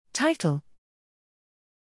Title: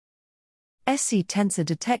 scTensor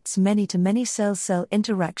detects many-to-many cell-cell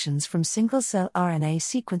interactions from single-cell RNA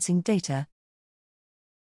sequencing data.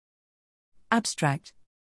 Abstract: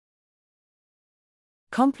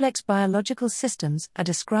 Complex biological systems are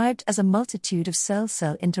described as a multitude of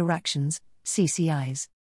cell-cell interactions, CCIs.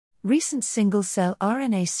 Recent single-cell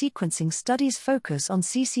RNA sequencing studies focus on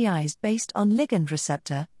CCIs based on ligand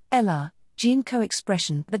receptor (LR) gene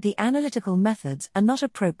co-expression, but the analytical methods are not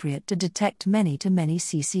appropriate to detect many-to-many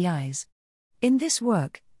CCIs. In this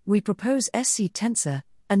work, we propose scTensor,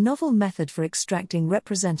 a novel method for extracting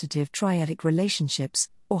representative triadic relationships,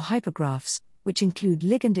 or hypergraphs, which include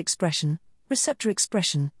ligand expression, receptor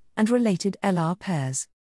expression, and related LR pairs.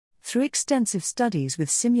 Through extensive studies with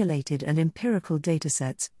simulated and empirical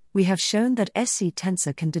datasets, we have shown that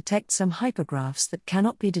scTensor can detect some hypergraphs that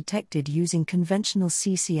cannot be detected using conventional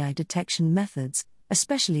CCI detection methods,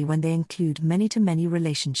 especially when they include many-to-many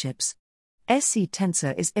relationships.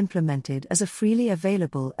 scTensor is implemented as a freely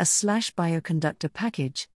available /bioconductor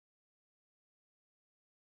package,